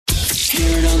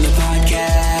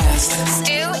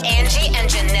Angie and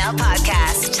Janelle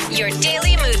podcast. Your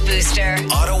daily mood booster.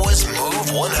 Ottawa's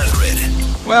Move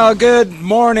 100. Well, good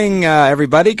morning,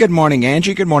 everybody. Good morning,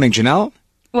 Angie. Good morning, Janelle.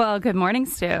 Well, good morning,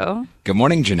 Stu. Good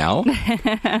morning, Janelle.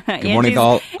 Good morning to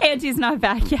all. Angie's not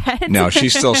back yet. No,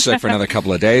 she's still sick for another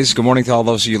couple of days. Good morning to all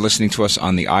those of you listening to us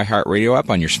on the iHeartRadio app,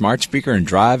 on your smart speaker, and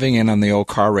driving in on the old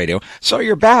car radio. So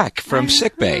you're back from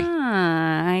sick bay.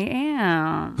 I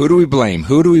am. Who do we blame?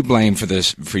 Who do we blame for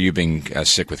this? For you being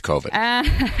sick with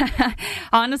COVID?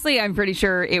 Honestly, I'm pretty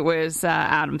sure it was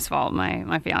Adam's fault.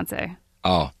 My fiance.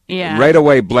 Oh, yeah. Right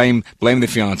away, blame the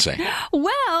fiance.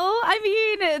 Well, I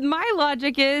mean, my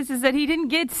logic is that he didn't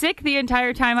get sick the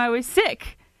entire time I was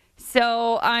sick.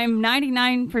 So I'm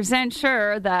 99%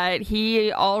 sure that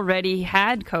he already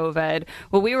had COVID.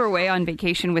 Well, we were away on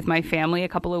vacation with my family a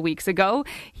couple of weeks ago.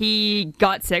 He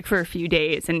got sick for a few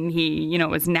days and he,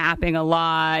 was napping a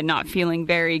lot, not feeling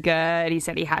very good. He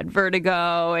said he had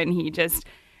vertigo and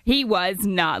he was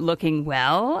not looking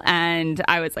well. And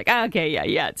I was like, okay,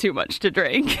 yeah, too much to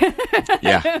drink.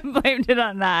 Yeah. Blamed it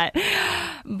on that.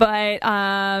 But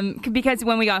because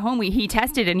when we got home, he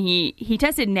tested and he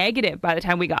tested negative by the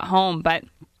time we got home. But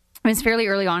it was fairly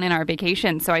early on in our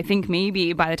vacation. So I think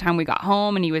maybe by the time we got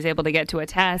home and he was able to get to a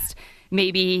test,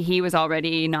 maybe he was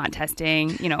already not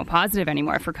testing, positive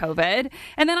anymore for COVID.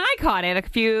 And then I caught it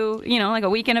like a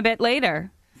week and a bit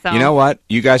later. So. You know what?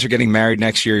 You guys are getting married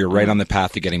next year. You're right on the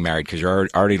path to getting married because you're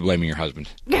already blaming your husband.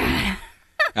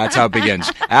 That's how it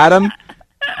begins. Adam,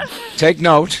 take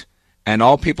note. And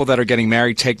all people that are getting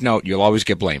married, take note. You'll always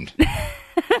get blamed.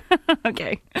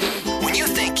 Okay. When you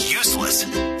think useless,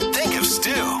 think of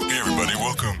Stu. Hey, everybody.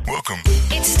 Welcome.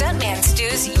 It's Stuntman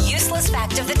Stu's useless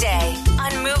fact of the day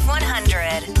on Move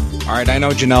 100. All right. I know,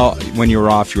 Janelle, when you were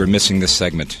off, you were missing this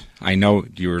segment. I know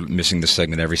you were missing this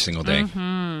segment every single day.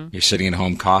 Mm-hmm. You're sitting at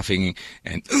home coughing,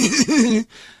 and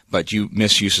but you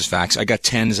miss useless facts. I got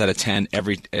 10s out of 10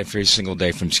 every single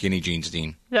day from Skinny Jeans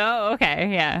Dean. Oh,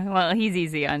 okay. Yeah. Well, he's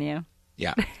easy on you.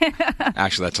 Yeah.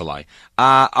 Actually, that's a lie.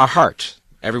 A heart.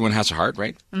 Everyone has a heart,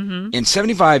 right? Mm-hmm. In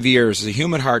 75 years, the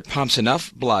human heart pumps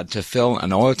enough blood to fill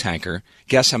an oil tanker.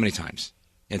 Guess how many times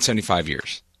in 75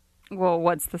 years? Well,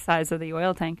 what's the size of the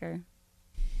oil tanker?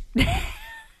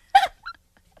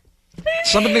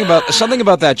 Something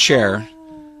about that chair,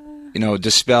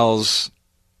 dispels,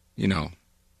 The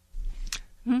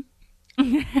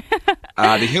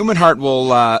human heart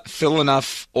will fill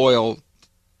enough oil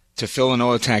to fill an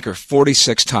oil tanker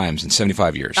 46 times in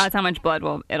 75 years. That's how much blood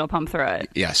it'll pump through it.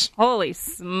 Yes. Holy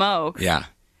smokes. Yeah.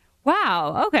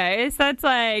 Wow. Okay. So that's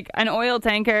like an oil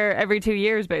tanker every 2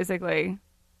 years, basically.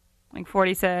 Like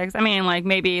 46. I mean, like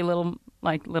maybe a little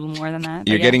more than that.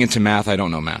 You're getting into math. I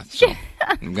don't know math, so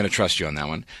I'm going to trust you on that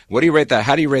one. What do you rate that?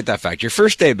 How do you rate that fact? Your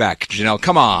first day back, Janelle.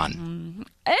 Come on.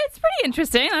 It's pretty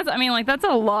interesting. That's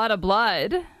a lot of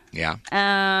blood. Yeah.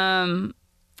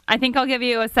 I think I'll give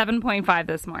you a 7.5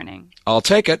 this morning. I'll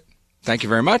take it. Thank you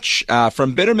very much.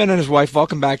 From Bitterman and his wife,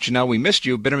 welcome back, Janelle. We missed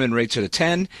you. Bitterman rates it a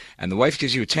 10, and the wife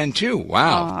gives you a 10, too.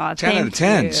 Wow. Aw, 10 out of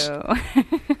 10s.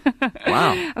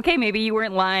 Wow. Okay, maybe you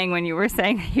weren't lying when you were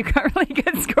saying that you got really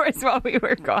good scores while we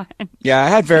were gone. Yeah, I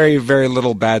had very, very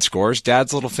little bad scores.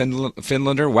 Dad's little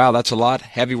Finlander, wow, that's a lot.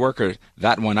 Heavy worker,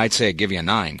 that one, I'd say I'd give you a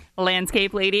 9.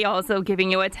 Landscape Lady also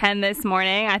giving you a 10 this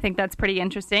morning. I think that's pretty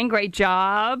interesting. Great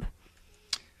job.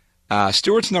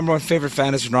 Stuart's number one favorite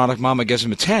fan is Veronica Mama, gives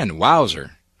him a 10.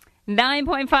 Wowzer.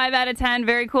 9.5 out of 10.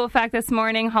 Very cool fact this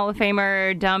morning. Hall of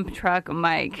Famer Dump Truck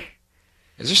Mike.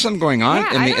 Is there something going on?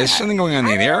 Yeah, Is something going on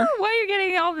in the air? I don't know why you're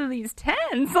getting all of these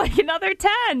 10s. Like another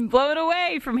 10. Blow it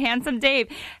away from Handsome Dave.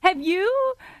 Have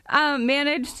you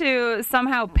managed to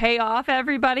somehow pay off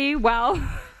everybody while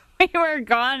we were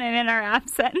gone and in our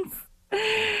absence?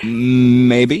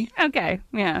 Maybe. Okay.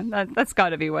 Yeah, that's got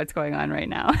to be what's going on right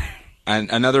now.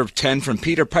 And another 10 from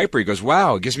Peter Piper. He goes,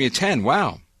 wow, it gives me a 10.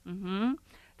 Wow. Mm-hmm.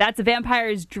 That's a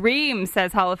vampire's dream,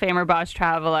 says Hall of Famer Boss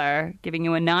Traveler, giving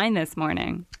you a 9 this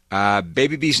morning.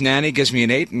 Baby B's nanny gives me an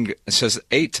 8 and says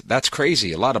 8. That's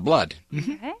crazy. A lot of blood.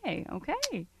 Mm-hmm.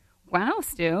 Okay. Wow,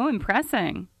 Stu.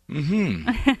 Impressing. Mm-hmm.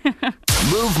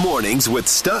 Move mornings with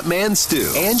Stuntman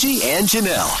Stu, Angie, and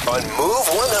Janelle on Move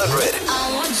 100.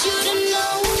 I want you to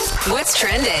know what's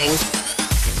trending.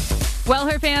 Well,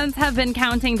 her fans have been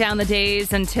counting down the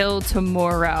days until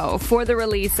tomorrow for the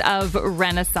release of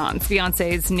Renaissance,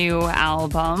 Beyonce's new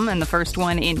album, and the first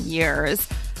one in years.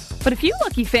 But a few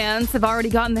lucky fans have already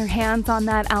gotten their hands on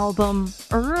that album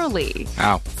early.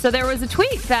 Wow. So there was a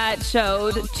tweet that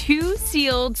showed 2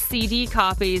 sealed CD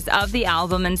copies of the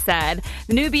album and said,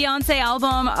 the new Beyonce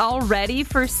album already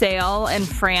for sale in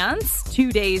France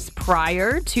 2 days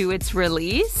prior to its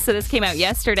release. So this came out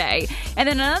yesterday. And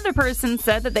then another person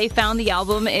said that they found the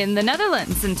album in the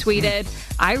Netherlands and tweeted,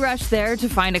 I rushed there to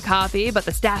find a copy, but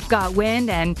the staff got wind,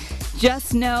 and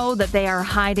just know that they are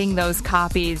hiding those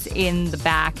copies in the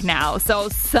back now. So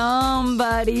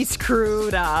somebody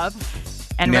screwed up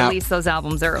and release those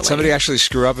albums early. Somebody actually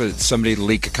screw up, and somebody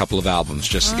leak a couple of albums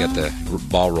just to get the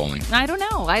ball rolling. I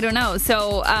don't know.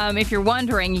 So if you're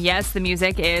wondering, yes, the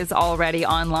music is already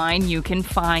online. You can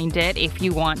find it if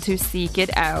you want to seek it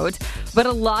out. But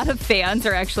a lot of fans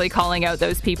are actually calling out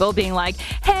those people, being like,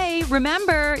 hey,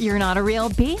 remember, you're not a real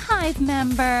Beehive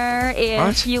member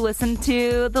if you listen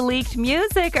to the leaked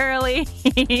music early.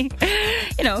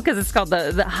 Because it's called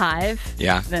the Hive.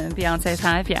 Yeah. The Beyonce's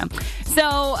Hive, yeah.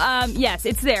 So, yes,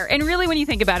 it's there. And really, when you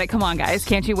think about it, come on, guys,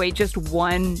 can't you wait just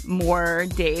one more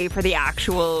day for the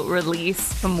actual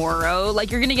release tomorrow?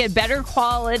 Like, you're going to get better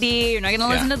quality. You're not going to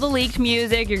listen to the leaked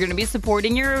music. You're going to be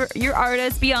supporting your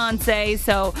artist, Beyonce.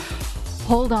 So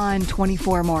hold on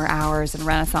 24 more hours and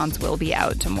Renaissance will be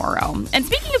out tomorrow. And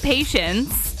speaking of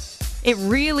patience, it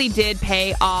really did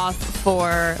pay off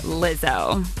for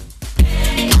Lizzo.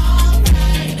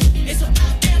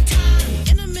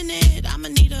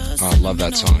 Oh, I love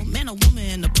that song.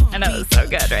 I know, it's so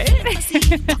good, right?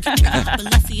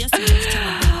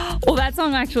 Well, that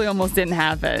song actually almost didn't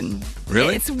happen.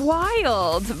 Really? It's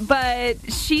wild. But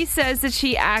she says that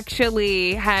she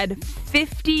actually had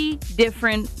 50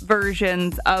 different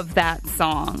versions of that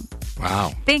song.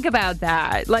 Wow. Think about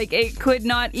that. Like, it could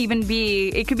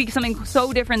be something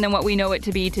so different than what we know it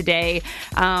to be today.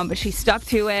 But she stuck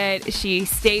to it. She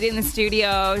stayed in the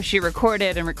studio. She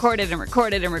recorded and recorded and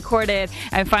recorded and recorded.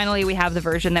 And finally, we have the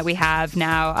version that we have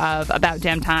now of About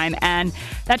Damn Time. And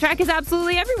that track is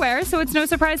absolutely everywhere. So it's no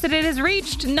surprise that it has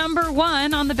reached number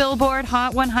 1 on the Billboard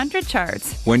Hot 100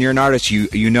 charts. When you're an artist,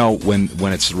 you know when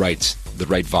it's the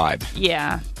right vibe.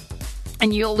 Yeah.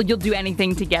 And you'll do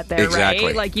anything to get there, exactly.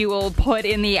 Right? Like, you will put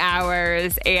in the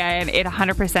hours, and it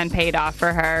 100% paid off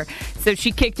for her. So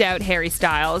she kicked out Harry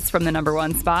Styles from the number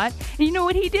 1 spot. And you know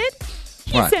what he did?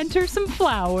 He sent her some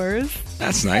flowers.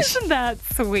 That's nice. Isn't that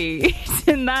sweet?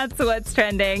 And that's what's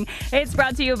trending. It's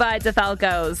brought to you by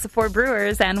DeFalco's, for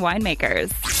brewers and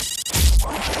winemakers.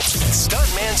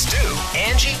 Stuntman Stu,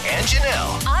 Angie, and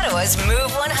Janelle. Ottawa's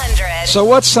Move 100. So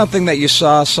what's something that you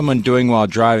saw someone doing while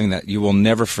driving that you will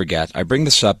never forget? I bring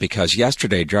this up because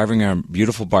yesterday, driving around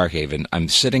beautiful Barrhaven, I'm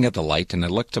sitting at the light, and I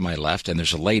look to my left, and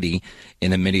there's a lady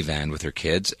in a minivan with her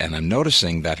kids, and I'm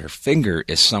noticing that her finger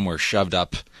is somewhere shoved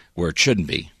up where it shouldn't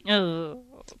be.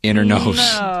 In her nose.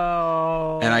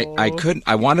 No. And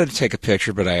I wanted to take a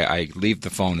picture, but I leave the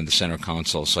phone in the center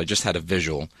console, so I just had a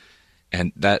visual.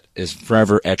 And that is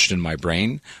forever etched in my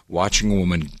brain, watching a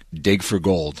woman dig for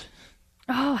gold.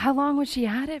 Oh, how long was she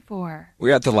at it for? We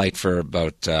were at the light for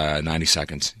about 90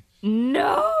 seconds.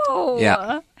 No.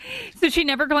 Yeah. So she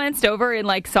never glanced over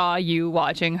and, saw you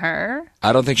watching her?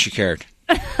 I don't think she cared.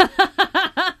 And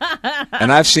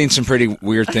I've seen some pretty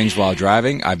weird things while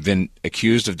driving. I've been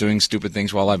accused of doing stupid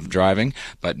things while I'm driving,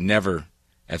 but never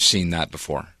have seen that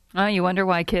before. Oh, you wonder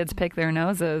why kids pick their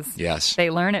noses. Yes. They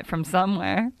learn it from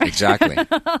somewhere. Exactly.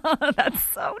 That's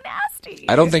so nasty.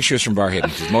 I don't think she was from Barrhaven,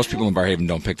 because most people in Barrhaven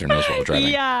don't pick their nose while driving.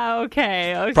 Yeah,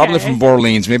 okay. Probably from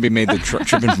Orleans. Maybe made the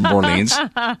trip in from Orleans.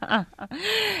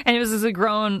 And it was as a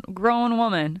grown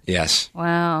woman. Yes.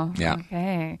 Wow. Yeah.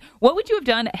 Okay. What would you have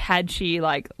done had she,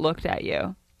 looked at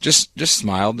you? Just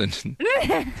smiled and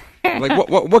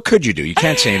what could you do? You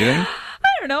can't say anything. I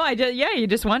don't know. You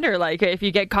just wonder, if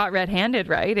you get caught red-handed,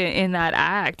 right, in that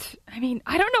act. I mean,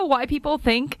 I don't know why people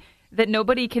think that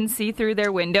nobody can see through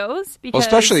their windows. Because well,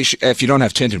 especially if you don't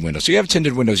have tinted windows. So you have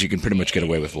tinted windows, you can pretty much get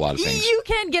away with a lot of things. You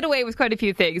can get away with quite a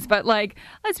few things, but let's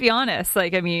be honest.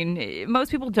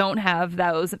 Most people don't have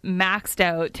those maxed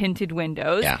out tinted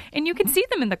windows, and you can see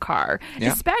them in the car,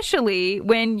 especially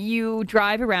when you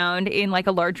drive around in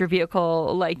a larger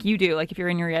vehicle like you do, if you're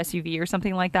in your SUV or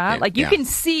something like that. You can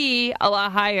see a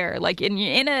lot higher.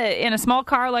 In a small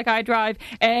car like I drive,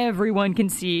 everyone can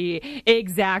see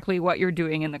exactly what you're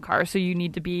doing in the car. So you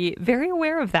need to be very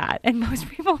aware of that. And most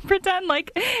people pretend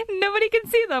nobody can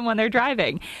see them when they're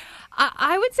driving.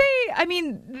 I would say,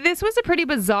 this was a pretty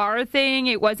bizarre thing.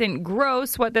 It wasn't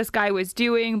gross what this guy was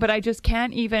doing, but I just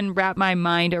can't even wrap my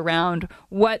mind around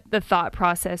what the thought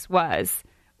process was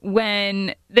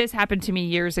when this happened to me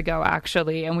years ago,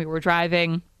 actually. And we were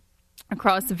driving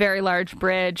across a very large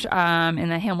bridge in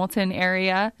the Hamilton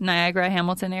area, Niagara,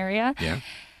 Hamilton area. Yeah.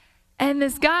 And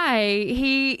this guy,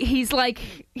 he's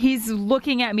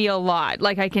looking at me a lot.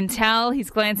 Like, I can tell he's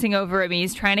glancing over at me.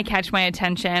 He's trying to catch my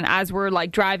attention as we're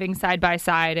like driving side by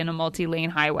side in a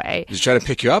multi-lane highway. He's trying to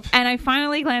pick you up? And I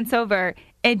finally glance over,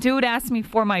 and dude asked me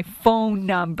for my phone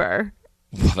number.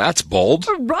 Well, that's bold.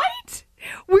 Right?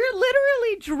 We're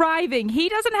literally driving. He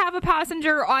doesn't have a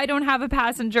passenger. I don't have a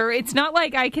passenger. It's not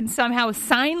like I can somehow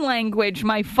sign language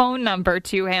my phone number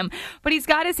to him. But he's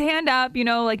got his hand up,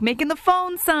 like making the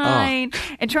phone sign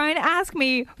and trying to ask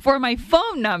me for my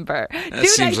phone number. That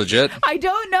seems legit. I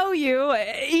don't know you.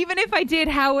 Even if I did,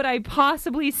 how would I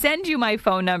possibly send you my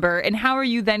phone number? And how are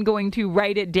you then going to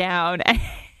write it down?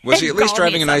 Was he at least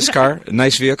driving a nice car, a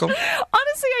nice vehicle?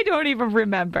 Honestly, I don't even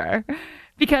remember.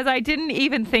 Because I didn't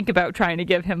even think about trying to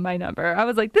give him my number. I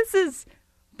was like, this is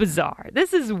bizarre.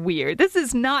 This is weird. This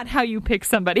is not how you pick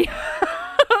somebody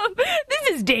up.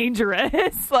 This is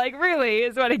dangerous. Like, really,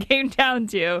 is what it came down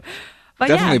to. But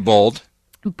definitely bold.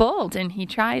 Bold, and he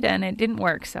tried, and it didn't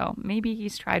work. So maybe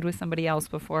he's tried with somebody else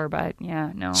before, but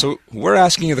yeah, no. So we're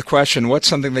asking you the question, what's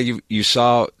something that you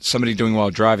saw somebody doing while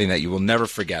driving that you will never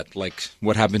forget? Like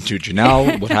what happened to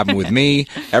Janelle, what happened with me?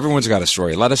 Everyone's got a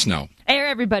story. Let us know. Air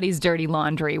everybody's dirty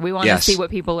laundry. We want to see what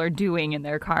people are doing in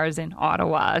their cars in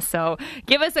Ottawa. So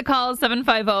give us a call,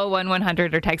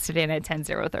 750-1100, or text it in at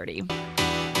 10030.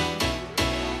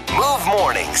 Move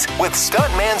Mornings with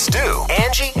Stuntman Stu,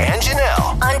 Angie, and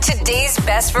Janelle. On today's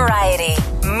best variety,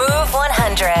 Move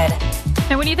 100.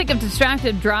 And when you think of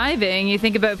distracted driving, you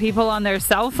think about people on their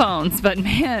cell phones. But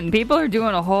man, people are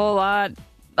doing a whole lot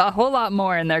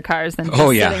more in their cars than just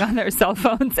sitting on their cell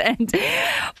phones. And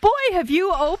boy, have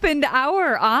you opened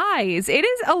our eyes. It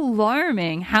is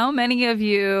alarming how many of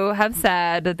you have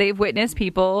said that they've witnessed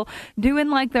people doing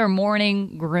like their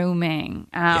morning grooming.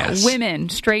 Women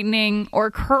straightening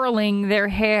or curling their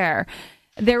hair.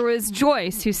 There was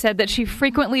Joyce, who said that she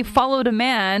frequently followed a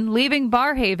man leaving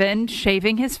Barhaven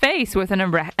shaving his face with an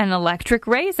electric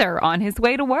razor on his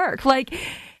way to work. Like,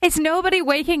 it's nobody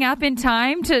waking up in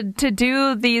time to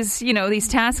do these, these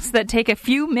tasks that take a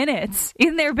few minutes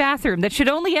in their bathroom that should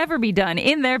only ever be done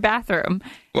in their bathroom,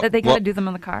 that they got to do them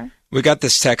in the car. We got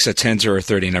this text at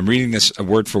 10:30, and I'm reading this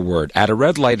word for word. At a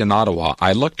red light in Ottawa,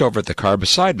 I looked over at the car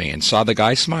beside me and saw the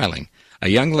guy smiling. A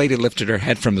young lady lifted her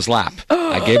head from his lap.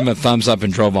 I gave him a thumbs up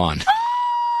and drove on.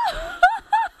 Oh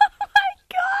my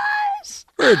gosh!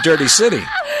 We're a dirty city.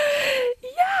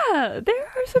 Yeah, there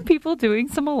are some people doing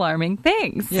some alarming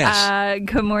things. Yes.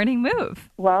 Good morning, Move.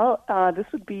 Well, this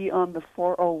would be on the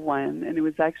 401, and it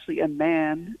was actually a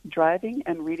man driving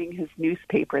and reading his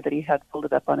newspaper that he had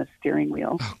folded up on his steering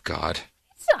wheel. Oh, God.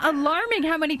 It's alarming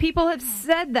how many people have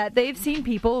said that they've seen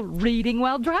people reading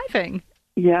while driving.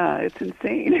 Yeah, it's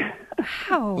insane.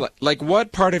 How? Like,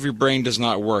 what part of your brain does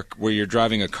not work where you're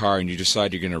driving a car and you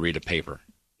decide you're going to read a paper?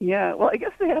 Yeah, well, I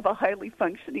guess they have a highly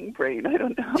functioning brain. I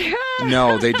don't know.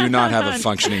 No, they do not have a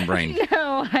functioning brain.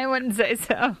 No, I wouldn't say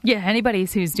so. Yeah, anybody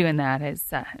who's doing that is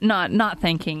not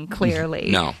thinking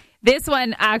clearly. No. This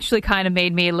one actually kind of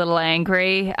made me a little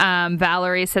angry.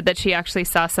 Valerie said that she actually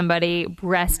saw somebody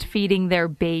breastfeeding their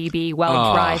baby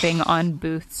while driving on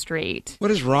Booth Street.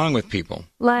 What is wrong with people?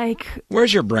 Like,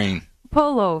 where's your brain?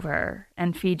 Pull over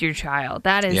and feed your child.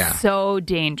 That is so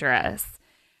dangerous.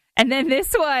 And then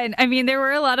this one, I mean, there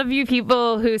were a lot of you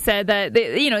people who said that,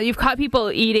 you've caught people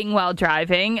eating while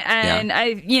driving. And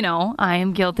I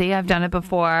am guilty. I've done it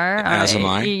before. As am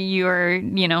I. You're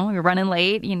running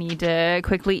late. You need to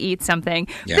quickly eat something.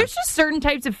 Yeah. There's just certain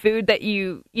types of food that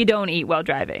you don't eat while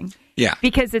driving. Yeah.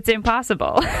 Because it's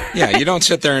impossible. Yeah, you don't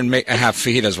sit there and have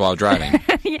fajitas while driving.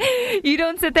 You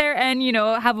don't sit there and,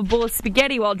 have a bowl of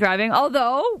spaghetti while driving.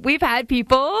 Although we've had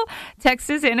people text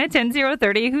us in at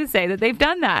 10030 who say that they've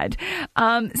done that.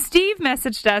 Steve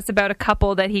messaged us about a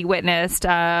couple that he witnessed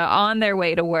on their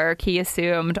way to work, he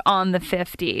assumed, on the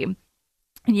 50.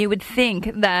 And you would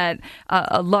think that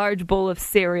a large bowl of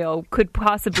cereal could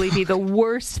possibly be the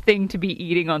worst thing to be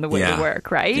eating on the way to work,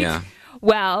 right? Yeah.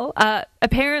 Well,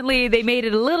 apparently they made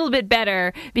it a little bit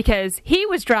better because he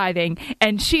was driving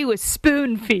and she was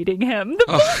spoon feeding him.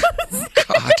 God.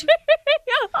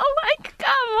 Like,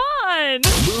 come on.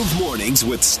 Move Mornings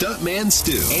with Stuntman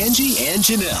Stu, Angie, and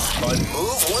Janelle on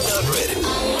Move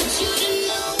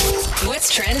 100.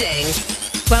 What's trending?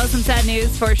 Well, some sad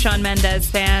news for Shawn Mendes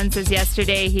fans as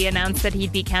yesterday he announced that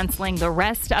he'd be canceling the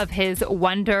rest of his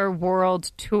Wonder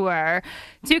World Tour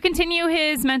to continue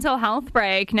his mental health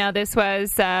break. Now, this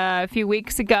was a few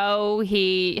weeks ago.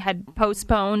 He had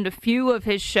postponed a few of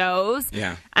his shows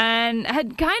and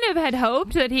had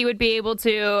hoped that he would be able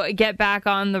to get back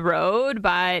on the road.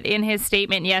 But in his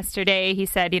statement yesterday, he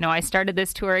said, I started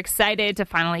this tour excited to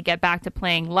finally get back to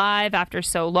playing live after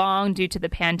so long due to the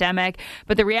pandemic.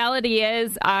 But the reality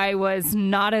is I was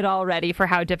not at all ready for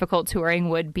how difficult touring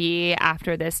would be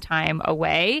after this time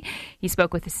away. He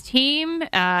spoke with his team,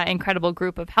 incredible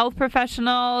group of health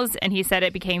professionals, and he said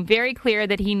it became very clear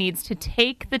that he needs to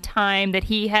take the time that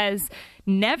he has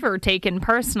never taken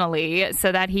personally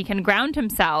so that he can ground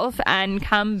himself and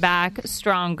come back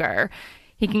stronger.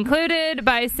 He concluded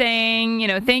by saying,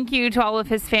 thank you to all of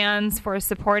his fans for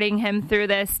supporting him through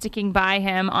this, sticking by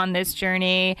him on this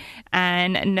journey,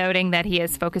 and noting that he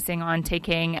is focusing on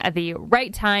taking the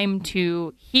right time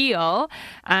to heal.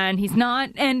 And he's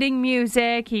not ending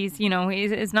music.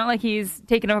 It's not like he's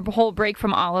taking a whole break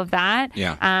from all of that.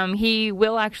 Yeah. He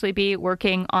will actually be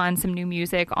working on some new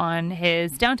music on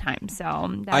his downtime.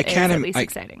 So that is at least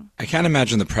exciting. I can't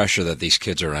imagine the pressure that these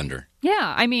kids are under.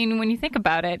 Yeah, I mean, when you think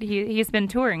about it, he's been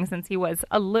touring since he was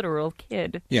a literal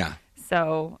kid. Yeah.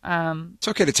 So it's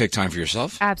okay to take time for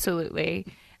yourself. Absolutely.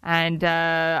 And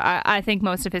I think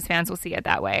most of his fans will see it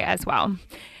that way as well.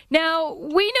 Now, we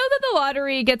know that the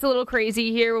lottery gets a little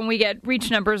crazy here when we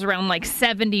reach numbers around like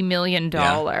 $70 million.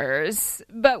 Yeah.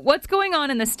 But what's going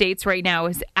on in the States right now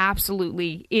is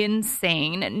absolutely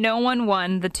insane. No one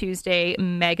won the Tuesday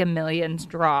Mega Millions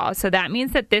draw. So that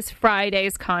means that this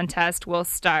Friday's contest will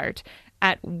start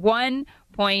at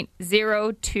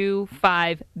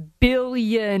 $1.025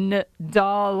 billion.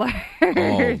 Oh,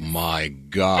 my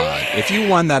God. If you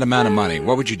won that amount of money,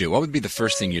 what would you do? What would be the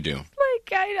first thing you do?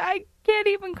 I can't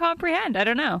even comprehend. I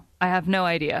don't know. I have no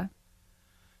idea.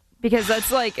 Because that's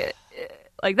like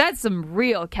that's some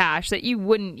real cash that you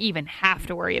wouldn't even have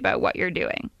to worry about what you're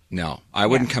doing. No, I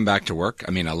wouldn't come back to work.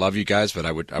 I mean, I love you guys, but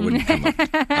I wouldn't come up.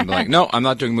 I'm like, no, I'm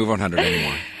not doing Move 100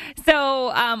 anymore.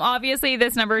 So, obviously,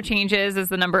 this number changes as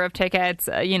the number of tickets,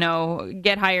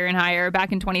 get higher and higher.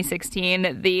 Back in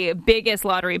 2016, the biggest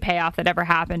lottery payoff that ever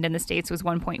happened in the States was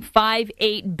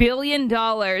 $1.58 billion.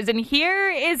 And here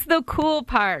is the cool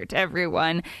part,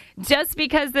 everyone. Just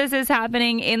because this is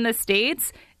happening in the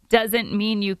States doesn't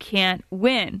mean you can't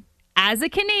win. As a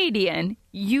Canadian,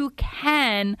 you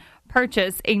can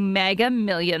purchase a Mega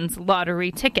Millions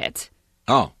lottery ticket.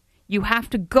 Oh. You have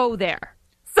to go there.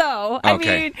 So, I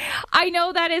mean, I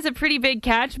know that is a pretty big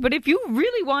catch, but if you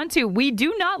really want to, we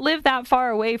do not live that far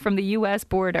away from the U.S.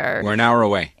 border. We're an hour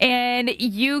away. And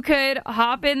you could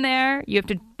hop in there. You have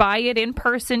to buy it in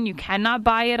person. You cannot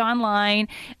buy it online.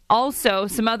 Also,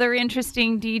 some other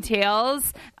interesting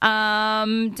details.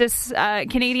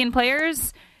 Canadian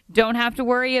players don't have to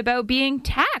worry about being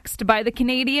taxed by the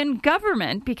Canadian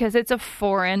government because it's a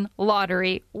foreign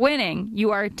lottery winning.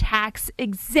 You are tax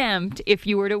exempt if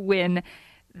you were to win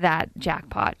that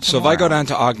jackpot tomorrow. So if I go down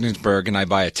to Ogdensburg and I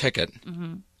buy a ticket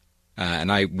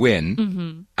and I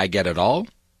win, I get it all?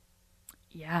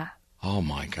 Yeah. Oh,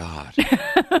 my God.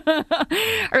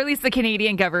 Or at least the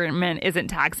Canadian government isn't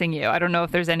taxing you. I don't know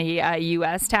if there's any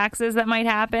U.S. taxes that might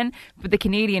happen, but the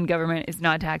Canadian government is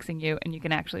not taxing you, and you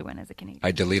can actually win as a Canadian.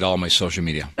 I delete all my social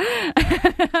media.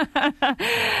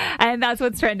 And that's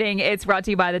what's trending. It's brought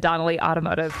to you by the Donnelly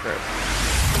Automotive Group.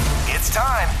 It's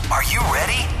time. Are you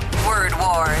ready? Word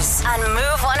Wars on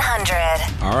Move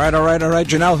 100. All right.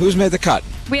 Janelle, who's made the cut?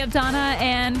 We have Donna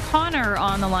and Connor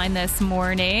on the line this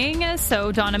morning.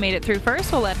 So Donna made it through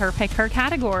first. We'll let her pick her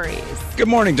categories. Good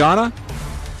morning, Donna.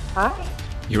 Hi.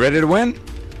 You ready to win?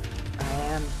 I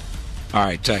am. All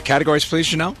right. Categories, please,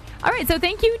 Janelle. All right, so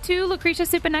thank you to Lucretia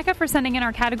Supaneka for sending in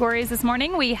our categories this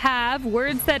morning. We have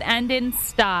words that end in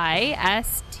sty,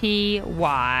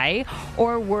 S-T-Y,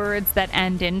 or words that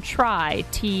end in try,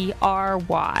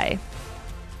 T-R-Y.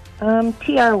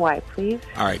 T-R-Y, please.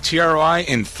 All right, T-R-Y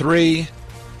in 3,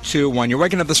 2, 1. You're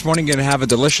waking up this morning, going to have a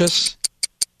delicious...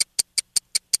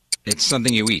 It's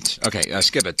something you eat. Okay,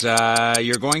 skip it.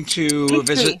 You're going to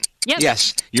visit... Yep.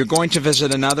 Yes, you're going to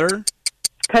visit another...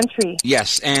 Country.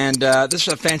 Yes, and this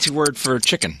is a fancy word for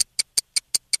chicken.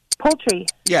 Poultry.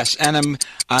 Yes, and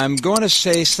I'm going to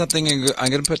say something. I'm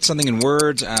going to put something in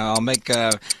words. I'll make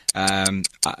violets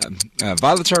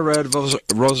are red,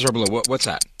 roses are blue. What's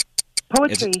that?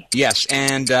 Poetry. Yes,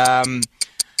 and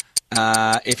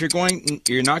if you're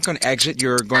not going to exit.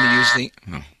 You're going to use the.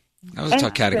 Oh, that was a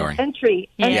tough category. Entry.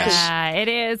 Yeah, it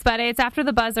is, but it's after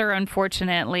the buzzer,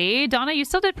 unfortunately. Donna, you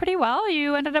still did pretty well.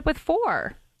 You ended up with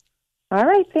 4. All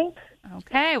right, thanks.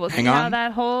 Okay, we'll see Hang how on.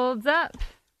 that holds up.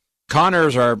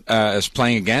 Connor's is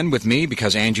playing again with me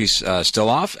because Angie's still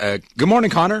off. Good morning,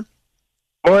 Connor.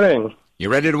 Morning. You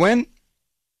ready to win?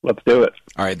 Let's do it.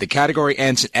 All right, the category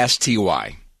ends in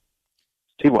STY.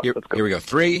 T1. Here, Let's go. here we go.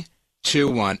 3,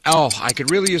 2, 1. Oh, I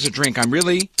could really use a drink. I'm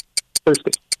really...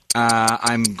 Thirsty.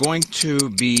 I'm going to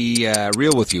be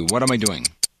real with you. What am I doing?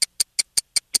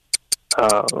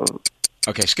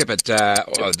 Okay, skip it.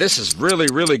 This is really,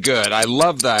 really good. I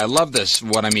love that. I love this,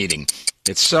 what I'm eating.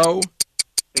 It's so...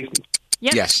 Tasty.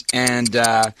 Yep. Yes, and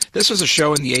this was a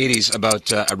show in the 80s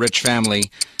about a rich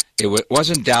family. It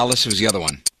wasn't Dallas, it was the other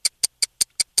one.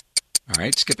 All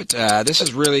right, skip it. This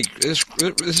is really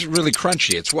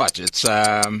crunchy. It's what? It's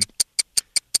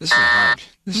this is hard.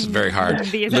 This is very hard.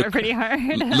 These are pretty hard.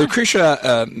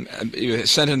 Lucretia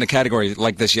sent in a category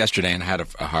like this yesterday, and I had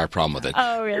a hard problem with it.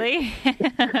 Oh, really?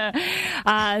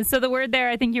 So the word there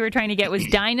I think you were trying to get was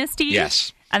dynasty.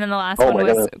 Yes. And then the last Oh, one my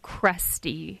was goodness.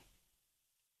 crusty.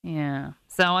 Yeah.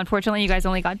 So unfortunately, you guys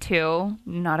only got 2.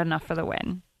 Not enough for the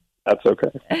win. That's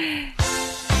okay.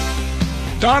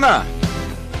 Donna!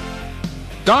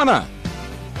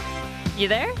 You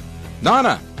there?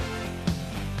 Donna!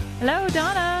 Hello,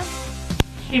 Donna.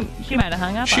 She might have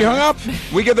hung up. She on hung us. up.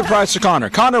 We give the prize to Connor.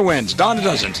 Connor wins. Donna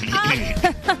doesn't.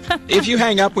 If you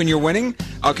hang up when you're winning,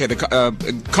 okay,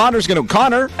 Connor's going to...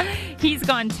 Connor, He's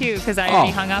gone too because I already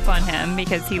Oh. hung up on him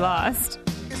because he lost.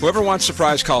 whoever wants the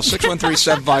prize, call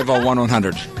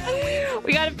 613-750-1100.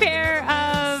 We got a pair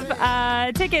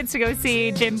of tickets to go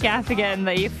see Jim Gaffigan,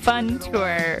 the Fun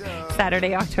Tour,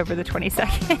 Saturday, October the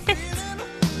 22nd.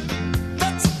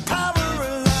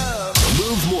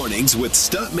 Move mornings with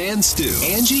Stuntman Stu,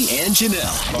 Angie, and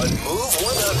Janelle on Move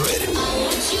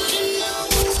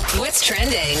 100. What's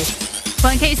trending?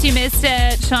 Well, in case you missed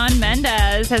it, Shawn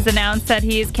Mendes has announced that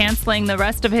he's canceling the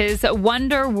rest of his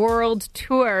Wonder World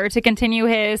tour to continue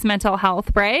his mental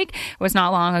health break. It was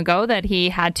not long ago that he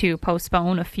had to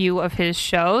postpone a few of his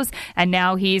shows, and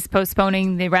now he's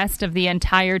postponing the rest of the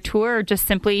entire tour. Just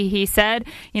simply, he said,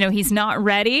 he's not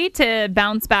ready to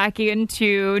bounce back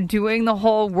into doing the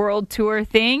whole world tour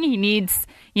thing. He needs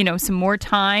some more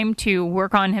time to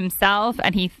work on himself,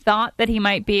 and he thought that he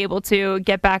might be able to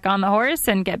get back on the horse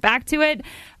and get back to it.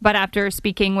 But after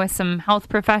speaking with some health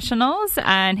professionals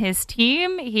and his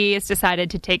team, he has decided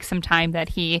to take some time that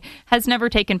he has never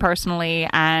taken personally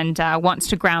and wants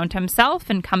to ground himself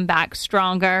and come back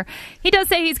stronger. He does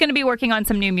say he's going to be working on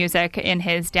some new music in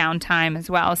his downtime as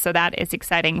well, so that is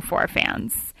exciting for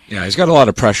fans. Yeah, he's got a lot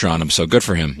of pressure on him, so good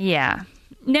for him. Yeah.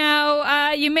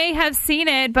 Now, you may have seen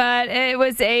it, but it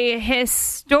was a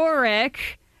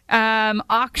historic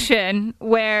auction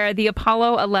where the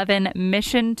Apollo 11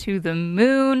 mission to the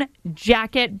moon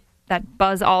jacket that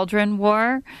Buzz Aldrin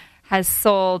wore has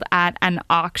sold at an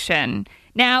auction.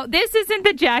 Now, this isn't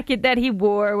the jacket that he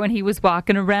wore when he was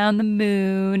walking around the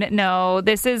moon. No,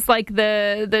 this is like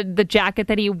the jacket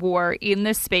that he wore in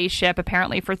the spaceship,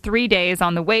 apparently for 3 days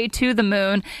on the way to the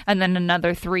moon, and then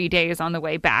another 3 days on the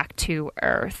way back to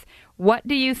Earth. What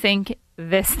do you think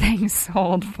this thing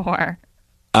sold for?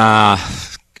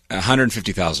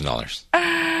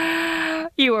 $150,000.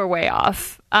 You were way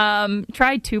off.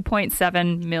 Try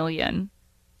 $2.7 million.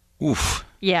 Oof.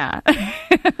 Yeah.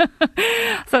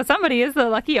 So somebody is the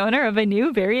lucky owner of a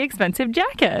new, very expensive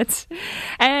jacket.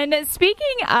 And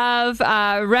speaking of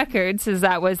records, as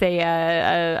that was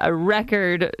a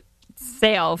record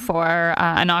sale for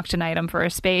an auction item for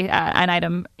an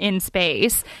item in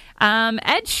space.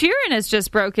 Ed Sheeran has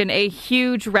just broken a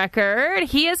huge record.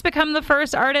 He has become the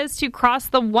first artist to cross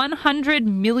the 100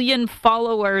 million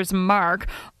followers mark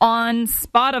on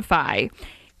Spotify.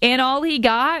 And all he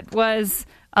got was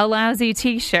a lousy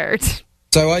t-shirt.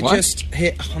 So I What? just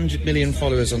hit 100 million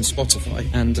followers on Spotify,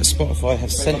 and Spotify have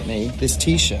sent me this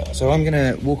t-shirt. So I'm going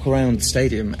to walk around the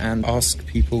stadium and ask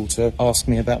people to ask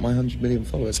me about my 100 million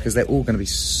followers, because they're all going to be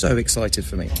so excited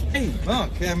for me. Hey,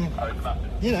 Mark, you going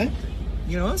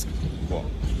to ask? What?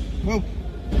 Well,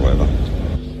 whatever.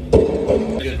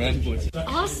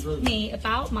 Ask me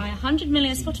about my 100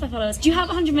 million Spotify followers. Do you have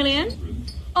 100 million?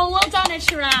 Oh, well done, Ed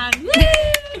Sheeran. Woo!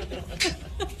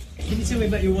 Can you tell me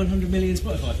about your 100 million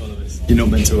Spotify followers? You're not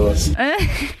meant to ask.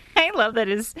 I love that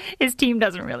his team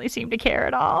doesn't really seem to care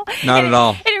at all. Not at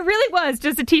all. And it really was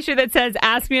just a t-shirt that says,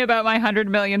 ask me about my 100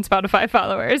 million Spotify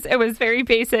followers. It was very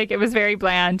basic. It was very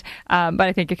bland. But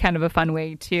I think it's kind of a fun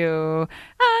way to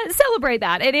celebrate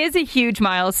that. It is a huge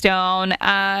milestone.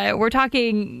 We're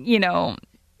talking,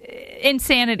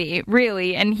 insanity,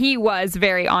 really. And he was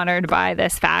very honored by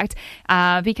this fact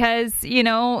because,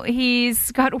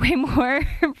 he's got way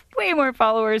more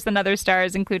followers than other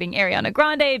stars, including Ariana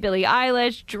Grande, Billie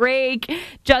Eilish, Drake,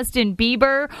 Justin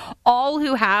Bieber, all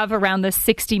who have around the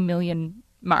 60 million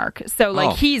mark. So,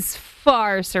 he's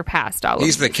far surpassed all of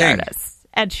these artists.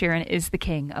 Ed Sheeran is the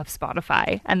king of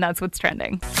Spotify, and that's what's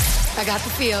trending. I got the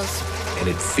feels. And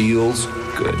it feels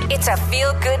good. It's a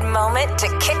feel-good moment to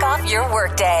kick off your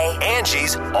workday.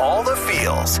 Angie's All the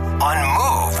Feels on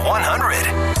Move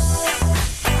 100.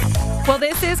 Well,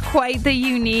 this is quite the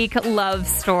unique love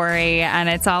story, and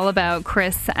it's all about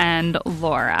Chris and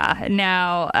Laura.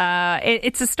 Now,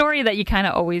 it's a story that you kind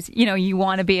of always, you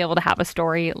want to be able to have a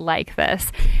story like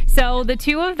this. So the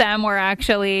two of them were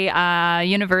actually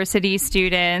university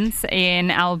students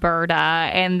in Alberta,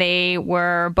 and they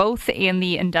were both in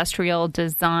the industrial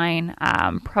design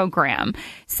program.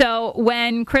 So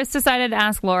when Chris decided to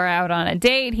ask Laura out on a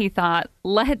date, he thought,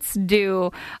 let's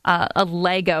do a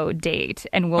Lego date,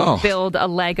 and we'll build a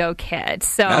Lego kit.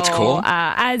 So that's cool.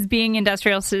 As being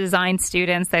industrial design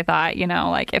students, they thought,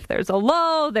 if there's a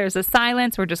lull, there's a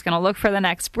silence, we're just going to look for the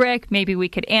next brick. Maybe we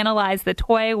could analyze the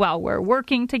toy while we're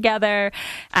working together.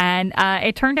 And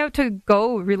it turned out to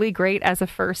go really great as a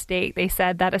first date. They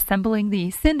said that assembling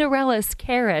the Cinderella's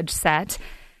carriage set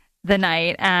the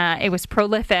night, it was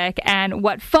prolific, and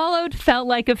what followed felt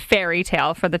like a fairy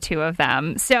tale for the two of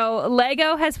them. So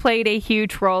Lego has played a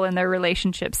huge role in their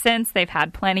relationship since. They've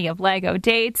had plenty of Lego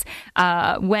dates.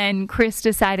 When Chris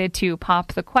decided to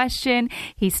pop the question,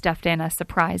 he stuffed in a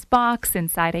surprise box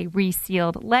inside a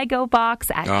resealed Lego box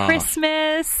at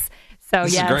Christmas. So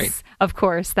this yes, of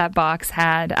course, that box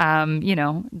had,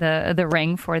 the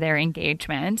ring for their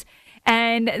engagement.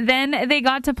 And then they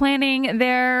got to planning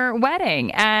their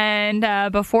wedding.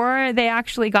 And before they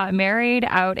actually got married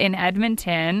out in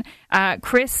Edmonton,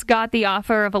 Chris got the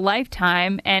offer of a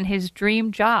lifetime and his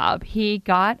dream job. He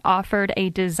got offered a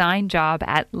design job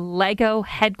at Lego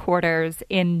headquarters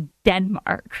in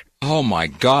Denmark. Oh my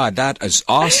God, that is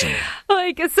awesome.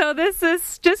 So this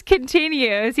is just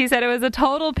continues. He said it was a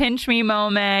total pinch me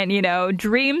moment,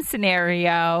 dream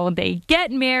scenario. They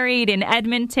get married in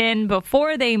Edmonton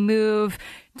before they move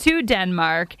to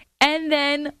Denmark. And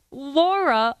then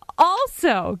Laura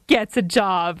also gets a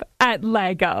job at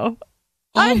Lego.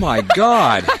 Oh my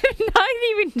God. I'm not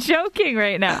even joking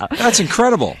right now. That's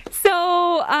incredible.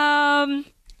 So,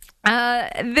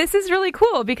 this is really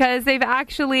cool because they've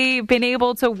actually been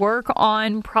able to work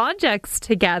on projects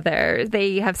together.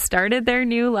 They have started their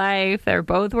new life. They're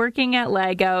both working at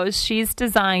Legos. She's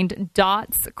designed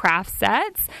Dots craft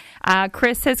sets.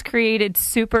 Chris has created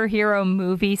superhero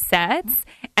movie sets.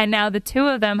 And now the two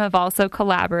of them have also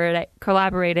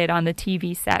collaborated on the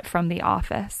TV set from The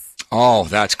Office. Oh,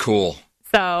 that's cool.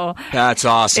 So that's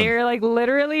awesome. They're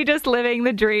literally just living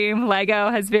the dream.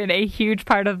 Lego has been a huge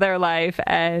part of their life,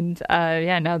 and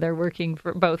now they're working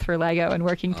both for Lego and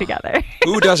working together.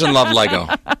 Who doesn't love Lego?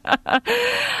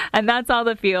 And that's all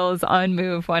the feels on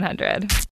Move 100.